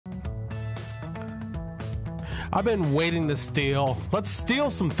I've been waiting to steal. Let's steal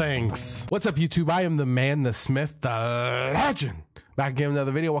some things. What's up, YouTube? I am the man, the Smith, the legend. Back again with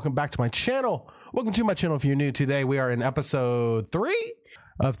another video. Welcome back to my channel. Welcome to my channel if you're new. Today we are in episode 3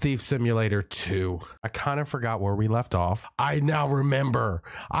 of Thief Simulator 2. I kind of forgot where we left off. I now remember.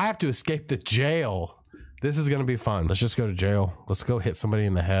 I have to escape the jail. This is going to be fun. Let's just go to jail. Let's go hit somebody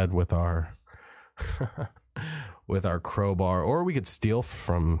in the head with our with our crowbar, or we could steal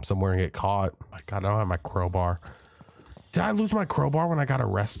from somewhere and get caught. My God, I don't have my crowbar. Did I lose my crowbar when I got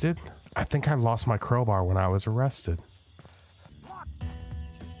arrested? I think I lost my crowbar when I was arrested.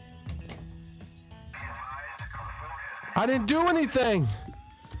 I didn't do anything.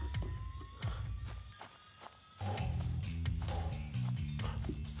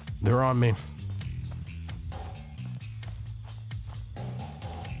 They're on me.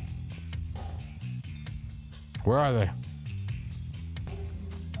 Where are they?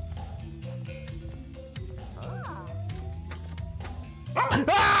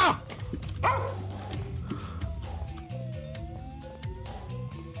 Ah!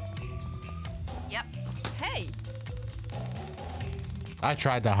 Yep. Hey. I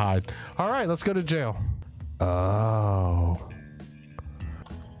tried to hide. All right, let's go to jail. Oh.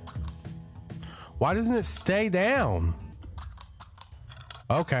 Why doesn't it stay down?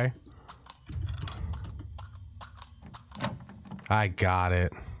 Okay. I got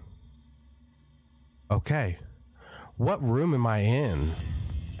it. Okay. What room am I in?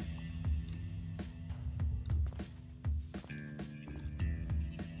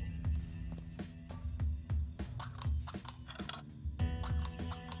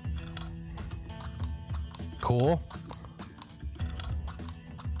 Cool.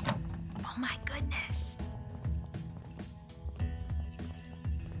 Oh my goodness.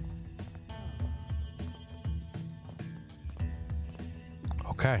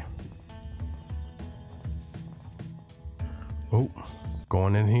 Okay. Oh,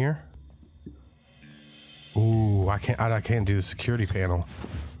 going in here. Ooh, I can't do the security panel.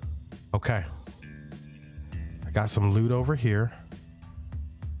 Okay. I got some loot over here.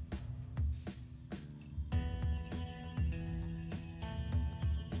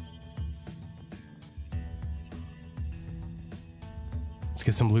 Let's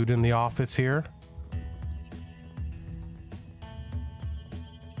get some loot in the office here.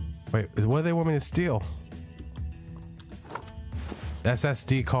 Wait, what do they want me to steal?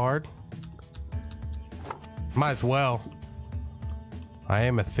 SSD card. Might as well. I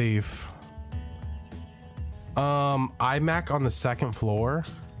am a thief. iMac on the second floor.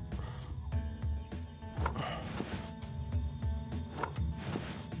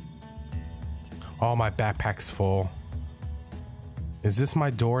 Oh, my backpack's full. Is this my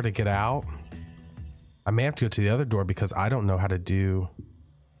door to get out? I may have to go to the other door because I don't know how to do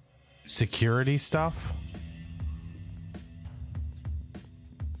security stuff.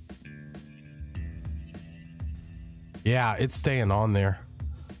 Yeah, it's staying on there.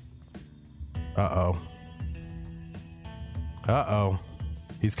 Uh-oh. Uh-oh.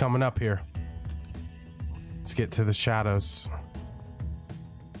 He's coming up here. Let's get to the shadows.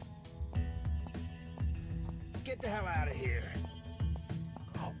 Get the hell out of here.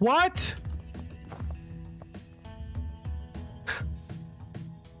 What?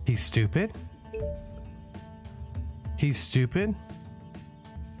 He's stupid. He's stupid.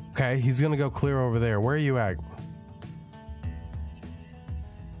 Okay, he's gonna go clear over there. Where are you at?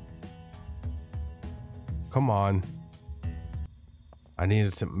 Come on. I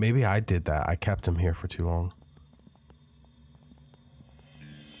needed to. Maybe I did that. I kept him here for too long.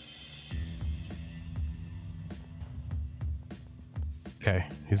 Okay,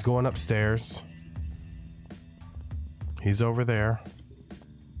 he's going upstairs. He's over there.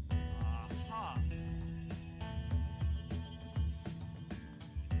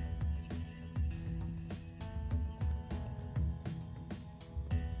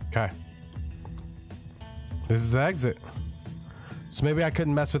 Okay. This is the exit. So maybe I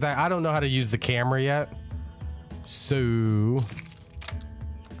couldn't mess with that. I don't know how to use the camera yet. So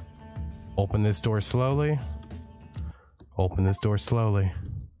open this door slowly. Open this door slowly.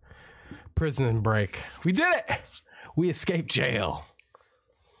 Prison break. We did it. We escaped jail.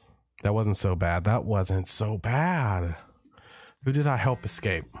 That wasn't so bad. That wasn't so bad. Who did I help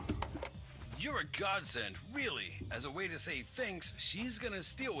escape? You're a godsend, really. As a way to say thanks, she's gonna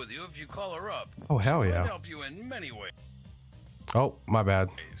steal with you if you call her up. Oh, hell yeah. I'll help you in many ways. Oh, my bad.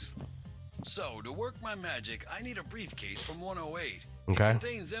 So, to work my magic, I need a briefcase from 108. Okay. It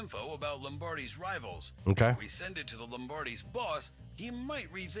contains info about Lombardi's rivals. Okay. If we send it to the Lombardi's boss, he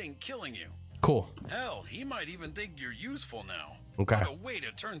might rethink killing you. Cool. Hell, he might even think you're useful now. Okay. What a way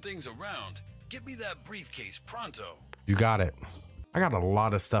to turn things around. Get me that briefcase pronto. You got it. I got a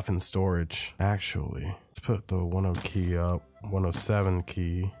lot of stuff in storage, actually. Let's put the 10 key up. 107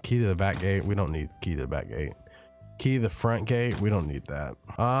 key. Key to the back gate. We don't need key to the back gate. Key to the front gate. We don't need that.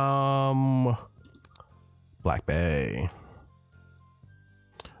 Black Bay.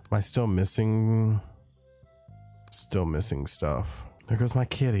 Am I still missing? Still missing stuff. There goes my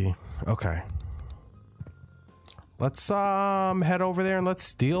kitty. Okay. Let's head over there and let's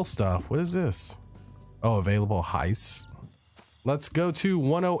steal stuff. What is this? Oh, available heists. Let's go to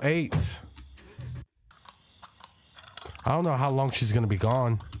 108. I don't know how long she's gonna be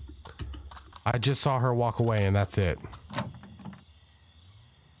gone. I just saw her walk away and that's it.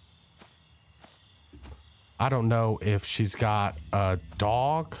 I don't know if she's got a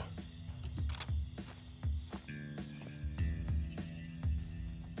dog.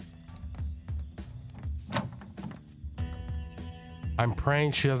 I'm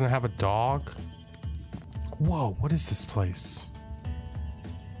praying she doesn't have a dog. Whoa, what is this place?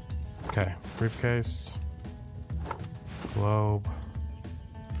 Okay, briefcase. Globe.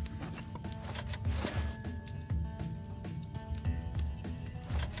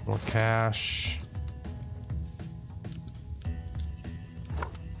 More cash.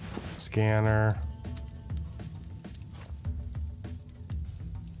 Scanner.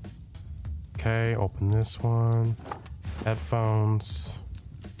 Okay, open this one. Headphones.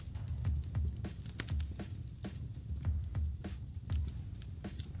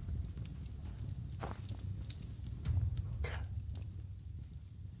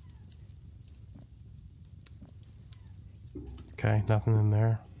 Okay, nothing in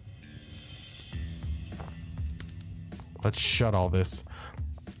there. Let's shut all this.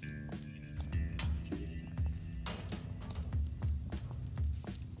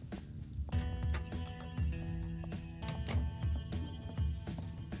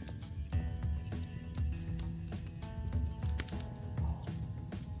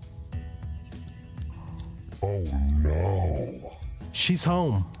 Oh no. She's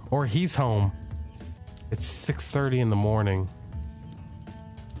home, or he's home. It's 6:30 in the morning.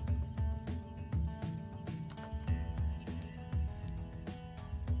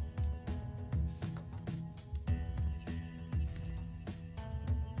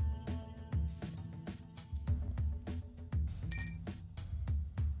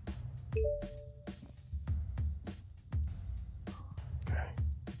 Okay.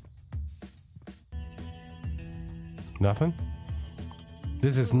 Nothing?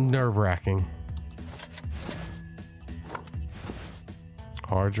 This is nerve-wracking.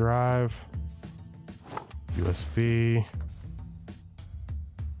 Hard drive. USB.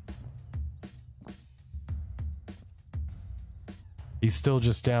 He's still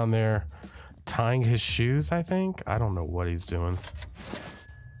just down there tying his shoes, I think. I don't know what he's doing.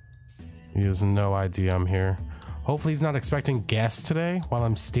 He has no idea I'm here. Hopefully he's not expecting guests today while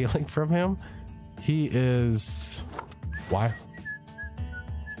I'm stealing from him. He is... Why?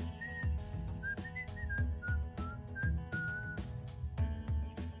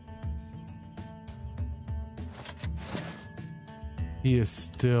 He is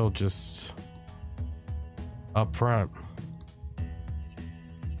still just up front,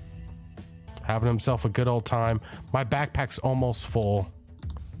 having himself a good old time. My backpack's almost full.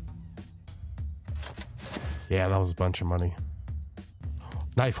 Yeah, that was a bunch of money.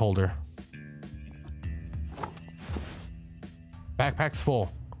 Knife holder. Backpack's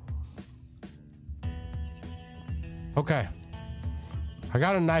full. Okay. I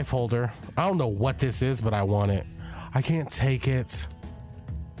got a knife holder. I don't know what this is, but I want it. I can't take it.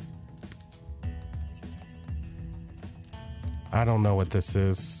 I don't know what this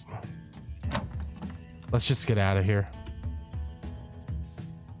is. Let's just get out of here.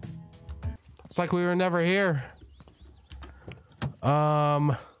 It's like we were never here.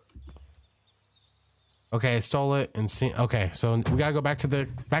 Okay, I stole it and see. Okay, so we gotta go back to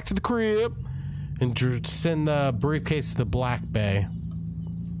the crib and send the briefcase to the Black Bay.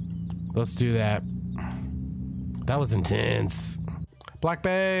 Let's do that. That was intense. Black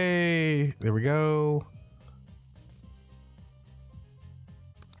Bay. There we go.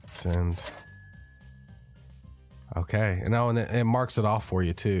 Send. Okay, and now it marks it off for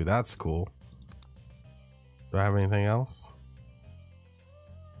you too. That's cool. Do I have anything else?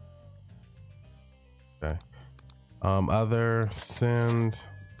 Okay. Other send.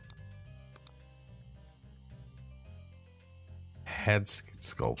 Head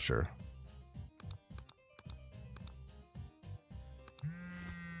sculpture.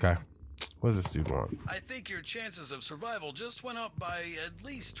 Okay. What does this dude want? I think your chances of survival just went up by at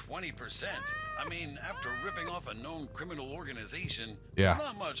least 20%. I mean, after ripping off a known criminal organization, Yeah. there's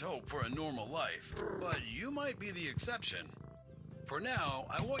not much hope for a normal life. But you might be the exception. For now,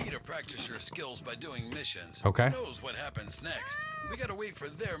 I want you to practice your skills by doing missions. Okay. Who knows what happens next? We gotta wait for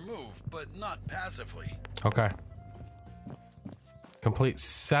their move, but not passively. Okay. Complete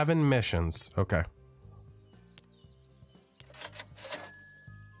 7 missions. Okay.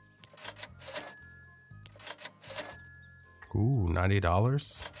 Ooh,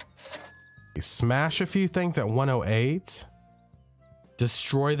 $90. Smash a few things at 108.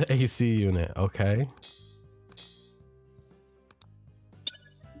 Destroy the AC unit. Okay.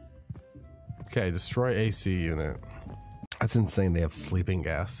 Okay, destroy AC unit. That's insane. They have sleeping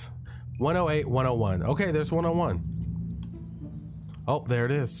gas. 108, 101. Okay, there's 101. Oh, there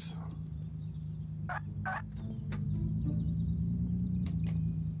it is.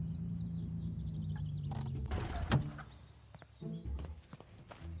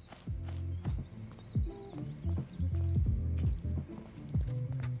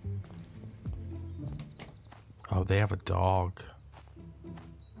 Oh, they have a dog.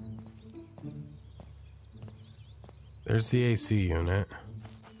 There's the AC unit.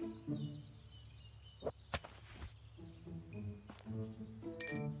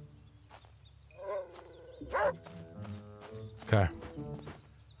 Okay.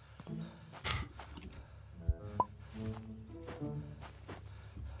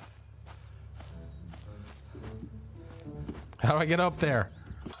 How do I get up there?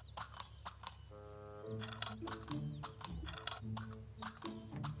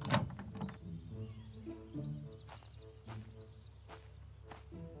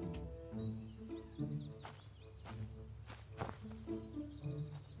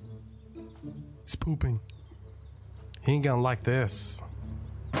 He's pooping. He ain't gonna like this.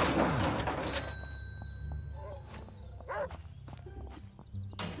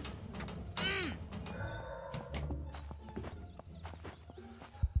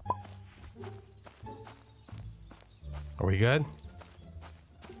 Are we good?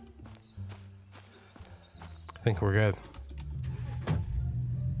 I think we're good.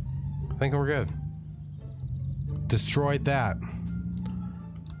 I think we're good. Destroyed that.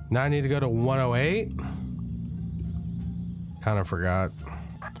 Now I need to go to 108. Kind of forgot.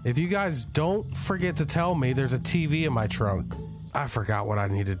 If you guys don't forget to tell me, there's a TV in my trunk. I forgot what I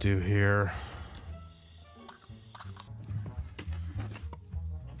need to do here.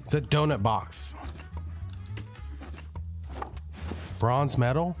 It's a donut box. Bronze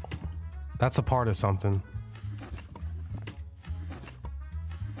medal? That's a part of something.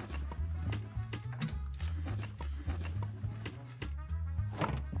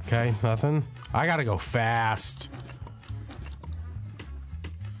 Okay, nothing. I gotta go fast.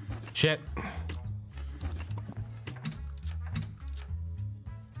 Shit.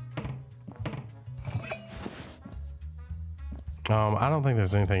 I don't think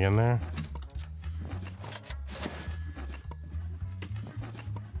there's anything in there.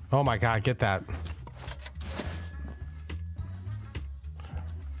 Oh my god, get that.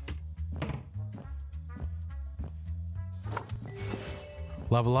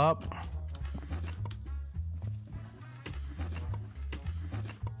 Level up.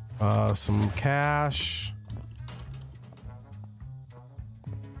 Some cash.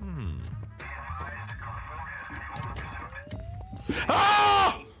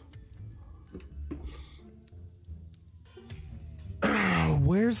 Ah!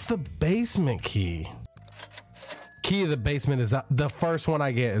 Where's the basement key? Key to the basement is up. The first one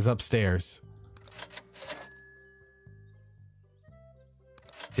I get is upstairs.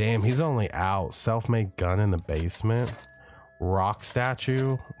 Damn, he's only out. Self-made gun in the basement. Rock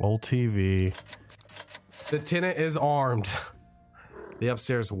statue. Old TV. The tenant is armed. The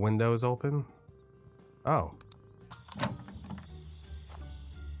upstairs window is open. Oh.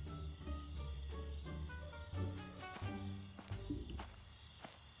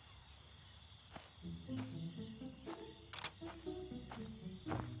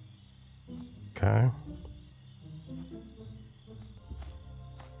 Okay.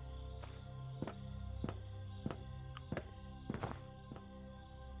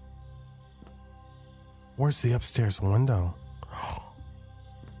 Where's the upstairs window?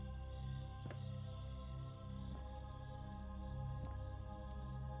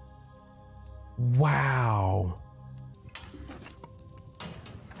 Wow.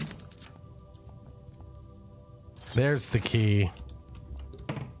 There's the key.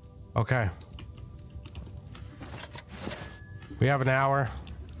 Okay. We have an hour.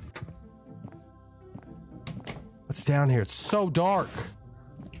 What's down here? It's so dark.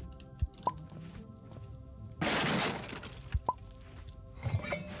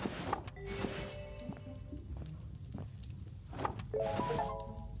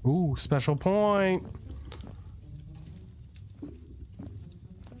 Ooh, special point.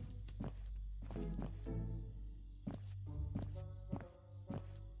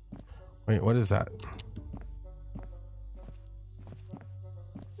 Wait, what is that?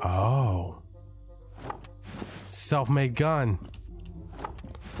 Oh. Self-made gun.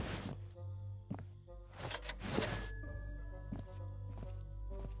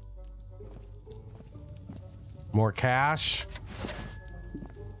 More cash.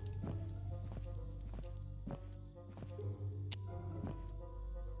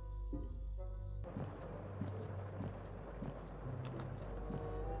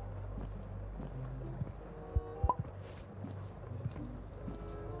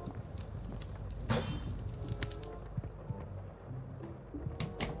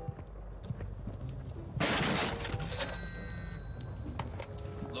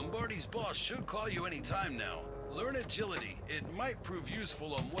 Lombardi's boss should call you any time now. Learn agility. It might prove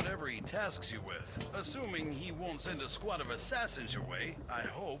useful on whatever he tasks you with. Assuming he won't send a squad of assassins your way, I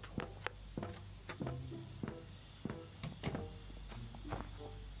hope.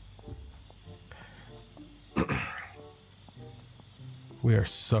 We are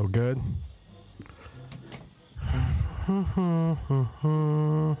so good.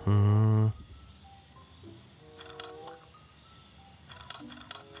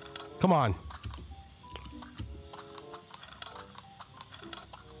 Come on.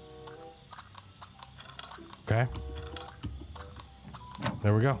 Okay.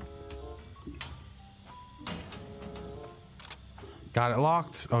 There we go. Got it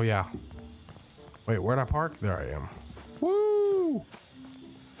locked. Oh, yeah. Wait, where'd I park? There I am. Woo!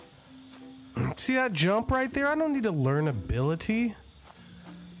 See that jump right there? I don't need to learn ability.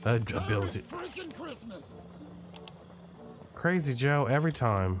 Ability. Freaking Christmas. Crazy Joe, every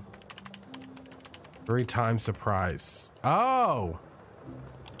time. 3 times the price. Oh!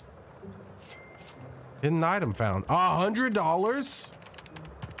 Hidden item found. $100?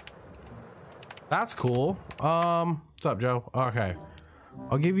 That's cool. What's up, Joe? Okay.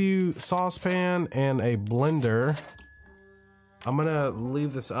 I'll give you saucepan and a blender. I'm gonna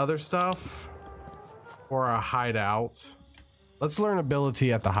leave this other stuff for a hideout. Let's learn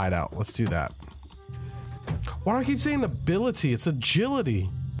ability at the hideout. Let's do that. Why do I keep saying ability? It's agility.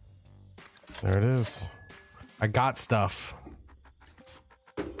 There it is. I got stuff.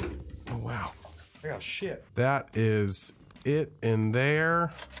 Oh, wow. I got shit. That is it in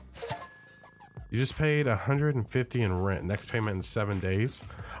there. You just paid $150 in rent. Next payment in 7 days.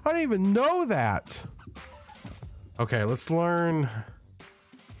 I didn't even know that. Okay, let's learn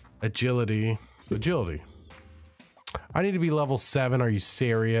agility. Agility. I need to be level 7. Are you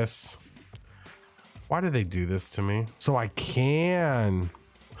serious? Why do they do this to me? So I can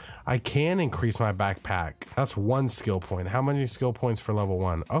increase my backpack. That's 1 skill point. How many skill points for level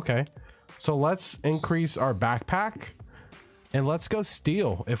 1? Okay. So let's increase our backpack and let's go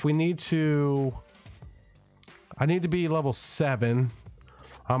steal. If we need to, I need to be level 7.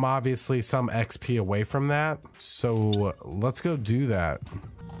 I'm obviously some XP away from that. So let's go do that.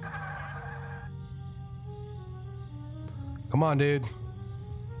 Come on, dude.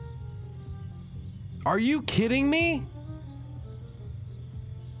 Are you kidding me?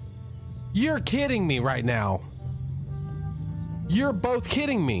 You're kidding me right now. You're both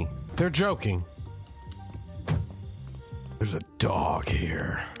kidding me. They're joking. There's a dog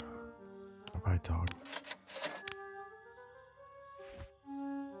here. My dog.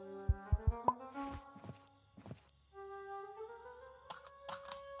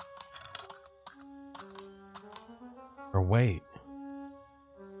 Or wait.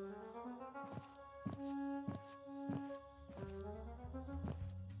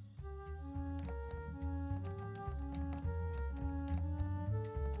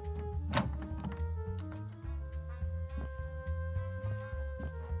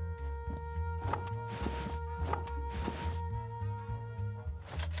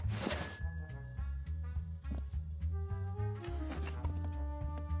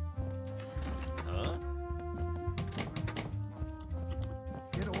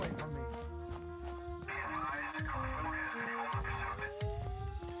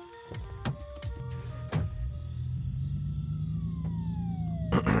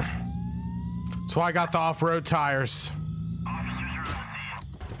 That's why I got the off-road tires.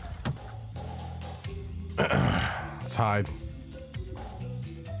 Let's hide.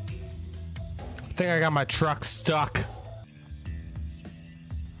 I think I got my truck stuck.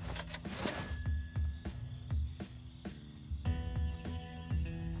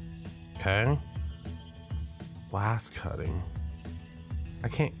 Okay. Glass cutting. I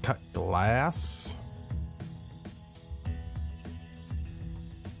can't cut glass.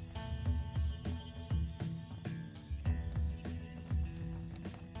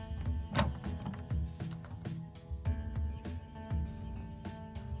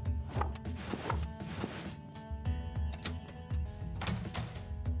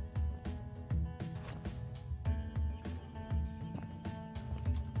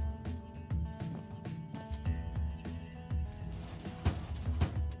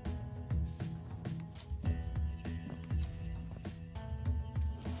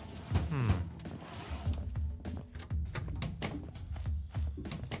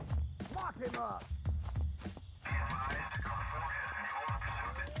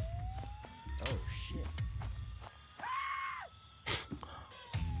 Oh shit.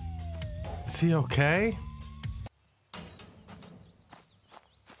 Is he okay?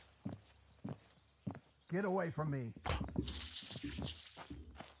 Get away from me.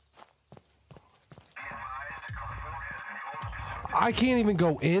 I can't even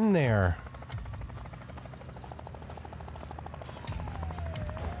go in there.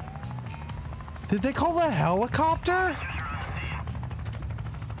 Did they call the helicopter?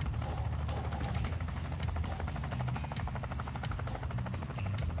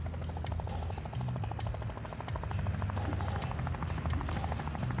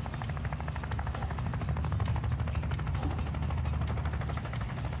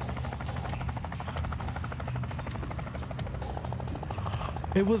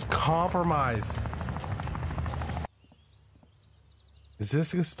 It was compromised. Is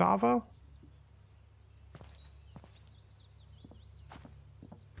this Gustavo?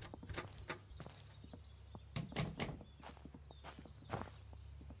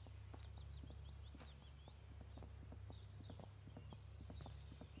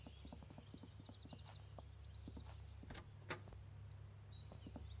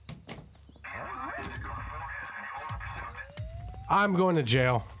 I'm going to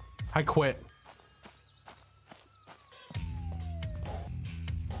jail. I quit.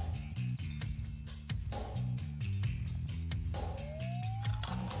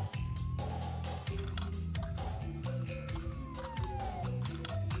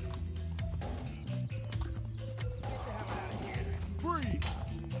 Freeze!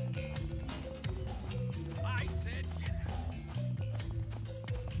 I said get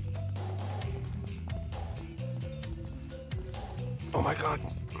Oh my God.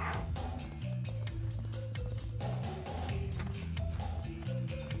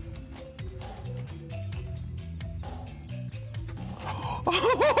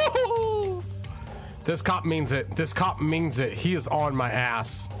 This cop means it. This cop means it. He is on my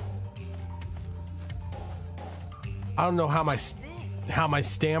ass. I don't know how my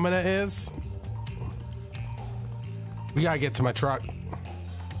stamina is. We gotta get to my truck.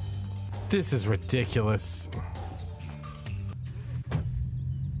 This is ridiculous.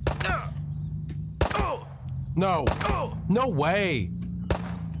 No. No way.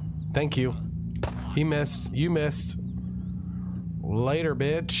 Thank you. He missed. You missed. Later,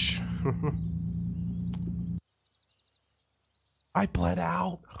 bitch. I bled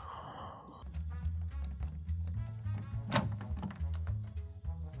out.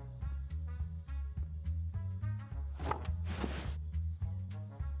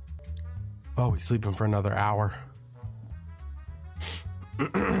 Oh, he's sleeping for another hour.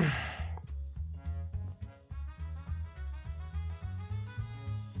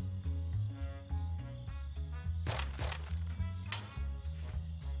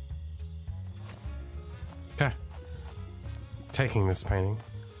 Okay. Taking this painting.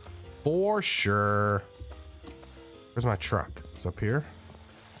 For sure. Where's my truck? It's up here.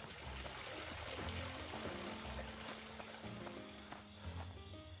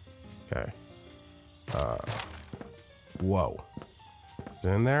 Okay. Whoa. Is it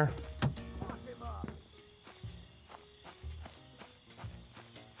in there?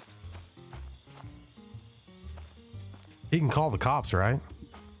 He can call the cops, right?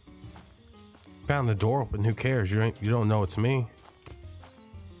 Found the door open. Who cares? You don't know it's me.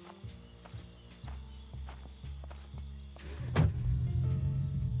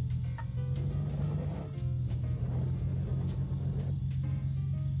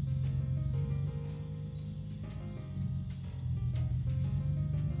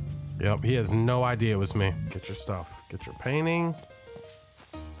 Yep, he has no idea it was me. Get your stuff. Get your painting.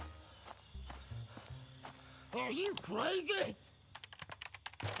 Are you crazy?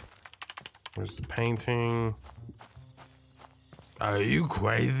 There's the painting. Are you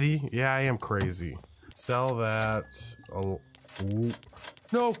crazy? Yeah, I am crazy. Sell that. Oh, ooh.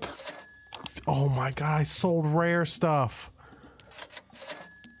 No. Oh my God, I sold rare stuff.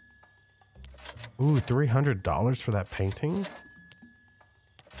 Ooh, $300 for that painting?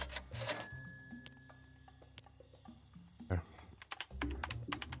 Okay.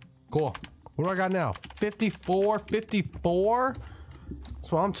 Cool. What do I got now? 54? 54?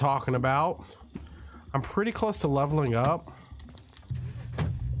 That's what I'm talking about. I'm pretty close to leveling up.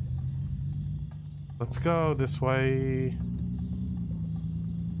 Let's go this way.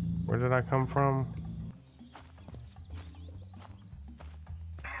 Where did I come from?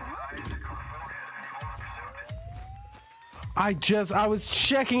 I was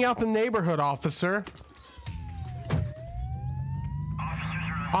checking out the neighborhood, officer. Officers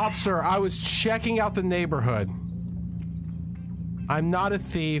are on Officer, I was checking out the neighborhood. I'm not a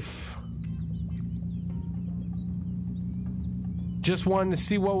thief. Just wanted to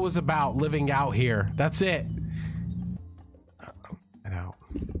see what it was about living out here. That's it. Get out.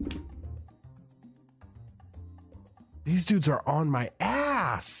 These dudes are on my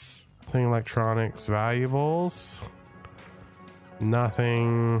ass. Nothing electronics, valuables.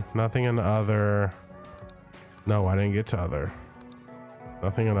 Nothing in other. No, I didn't get to other.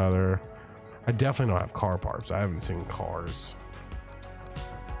 Nothing in other. I definitely don't have car parts. I haven't seen cars.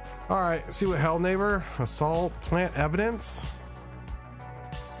 All right, see what hell, neighbor. Assault, plant evidence.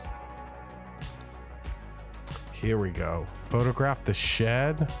 Here we go. Photograph the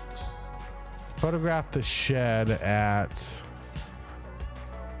shed. Photograph the shed at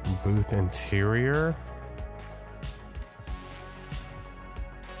booth interior.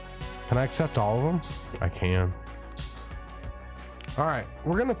 Can I accept all of them? I can. All right,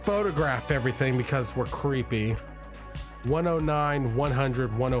 we're gonna photograph everything because we're creepy. 109,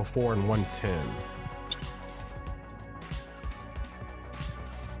 100, 104, and 110.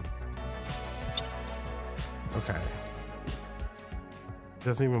 Okay.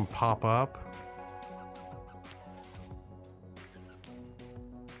 Doesn't even pop up.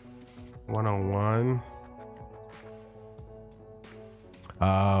 101.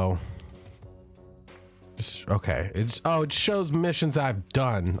 Oh. Okay. It shows missions I've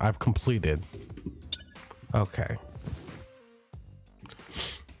done. I've completed. Okay.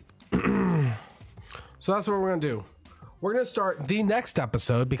 So that's what we're gonna do. We're gonna start the next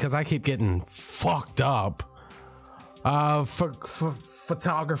episode because I keep getting fucked up.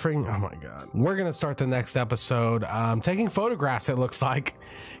 Photographing. Oh my god. We're gonna start the next episode taking photographs, it looks like,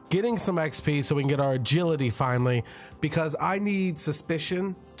 getting some XP so we can get our agility finally, because I need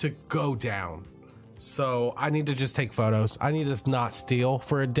suspicion to go down. So I need to just take photos. I need to not steal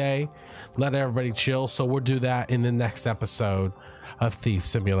for a day, let everybody chill. So we'll do that in the next episode of Thief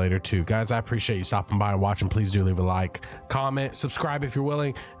Simulator 2. Guys, I appreciate you stopping by and watching. Please do leave a like, comment, subscribe if you're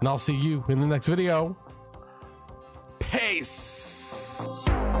willing, and I'll see you in the next video. Peace.